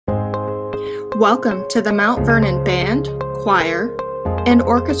Welcome to the Mount Vernon Band, Choir, and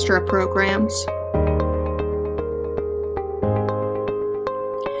Orchestra programs.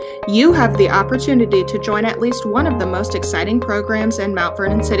 You have the opportunity to join at least one of the most exciting programs in Mount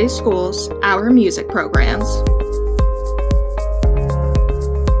Vernon City Schools, our music programs.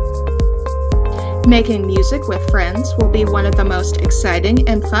 Making music with friends will be one of the most exciting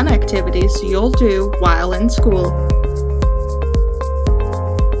and fun activities you'll do while in school.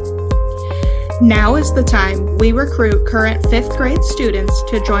 Now is the time we recruit current 5th grade students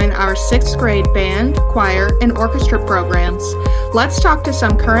to join our 6th grade band, choir, and orchestra programs. Let's talk to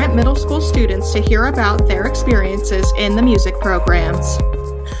some current middle school students to hear about their experiences in the music programs.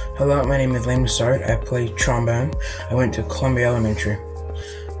 Hello, my name is Lane Massard. I play trombone. I went to Columbia Elementary.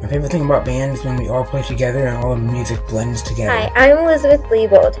 My favorite thing about band is when we all play together and all the music blends together. Hi, I'm Elizabeth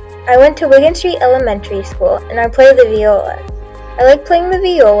Liebold. I went to Wigan Street Elementary School and I play the viola. I like playing the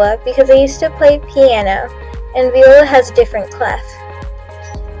viola because I used to play piano, and viola has a different clef.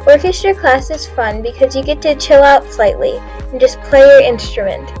 Orchestra class is fun because you get to chill out slightly and just play your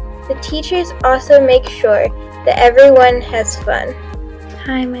instrument. The teachers also make sure that everyone has fun.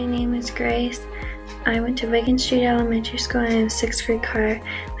 Hi, my name is Grace. I went to Wigan Street Elementary School and I'm 6th grade choir.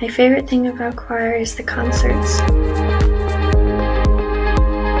 My favorite thing about choir is the concerts.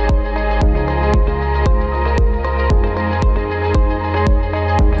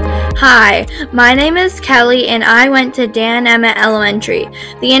 Hi, my name is Kelly and I went to Dan Emmett Elementary.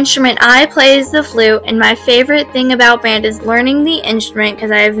 The instrument I play is the flute, and my favorite thing about band is learning the instrument because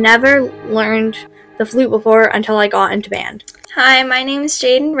I have never learned the flute before until I got into band. Hi, my name is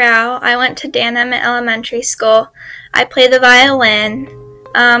Jaden Rao. I went to Dan Emmett Elementary School. I play the violin.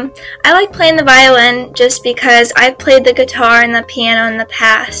 I like playing the violin just because I've played the guitar and the piano in the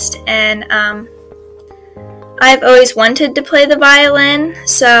past, and I've always wanted to play the violin,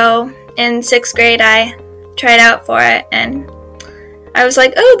 so in 6th grade I tried out for it and I was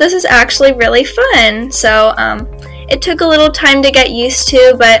like, oh, this is actually really fun. So it took a little time to get used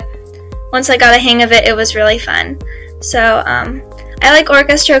to, but once I got a hang of it, it was really fun. So I like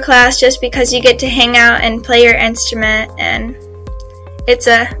orchestra class just because you get to hang out and play your instrument, and it's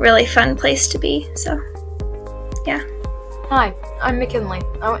a really fun place to be, so yeah. Hi, I'm McKinley.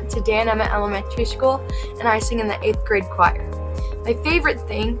 I went to Dan Emmett Elementary School and I sing in the 8th grade choir. My favorite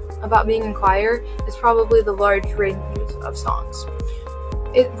thing about being in choir is probably the large range of songs.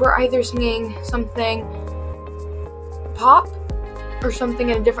 We're either singing something pop or something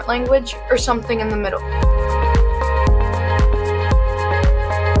in a different language or something in the middle.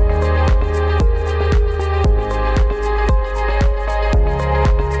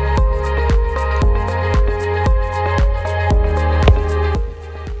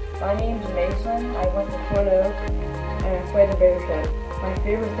 My name's Mason. I went to Twin Oak and I play the baritone. My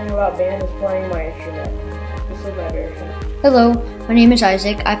favorite thing about band is playing my instrument. This is my baritone. Hello, my name is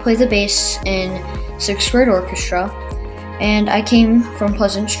Isaac. I play the bass in 6th grade orchestra, and I came from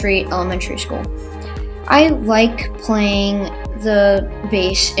Pleasant Street Elementary School. I like playing the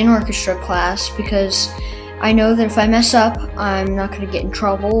bass in orchestra class because I know that if I mess up, I'm not going to get in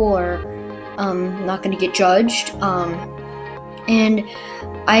trouble or not going to get judged. And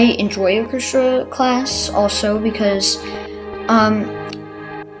I enjoy orchestra class also because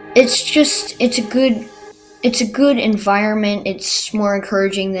it's a good environment. It's more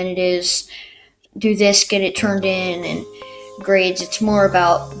encouraging than it is do this, get it turned in, and grades. It's more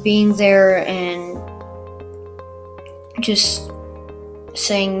about being there and just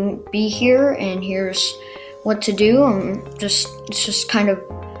saying, be here and here's what to do. It's just kind of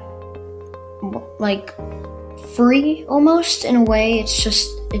like free almost in a way. It's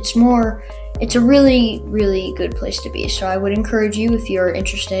a really, really good place to be. So I would encourage you, if you're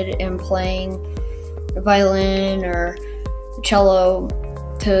interested in playing violin or cello,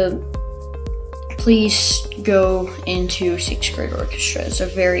 to please go into 6th grade orchestra. It's a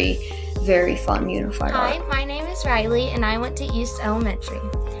very, very fun unified art. Hi, my name is Riley and I went to East Elementary.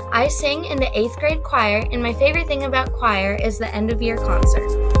 I sing in the 8th grade choir, and my favorite thing about choir is the end of year concert.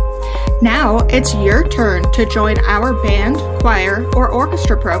 Now it's your turn to join our band, choir, or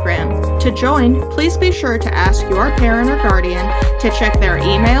orchestra program. To join, please be sure to ask your parent or guardian to check their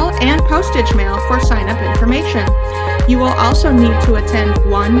email and postage mail for sign-up information. You will also need to attend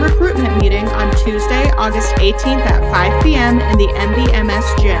one recruitment meeting on Tuesday, August 18th at 5 p.m. in the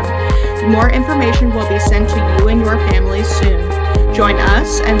MVCS gym. More information will be sent to you and your families soon. Join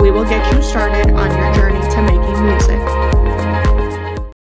us and we will get you started on your journey to making music.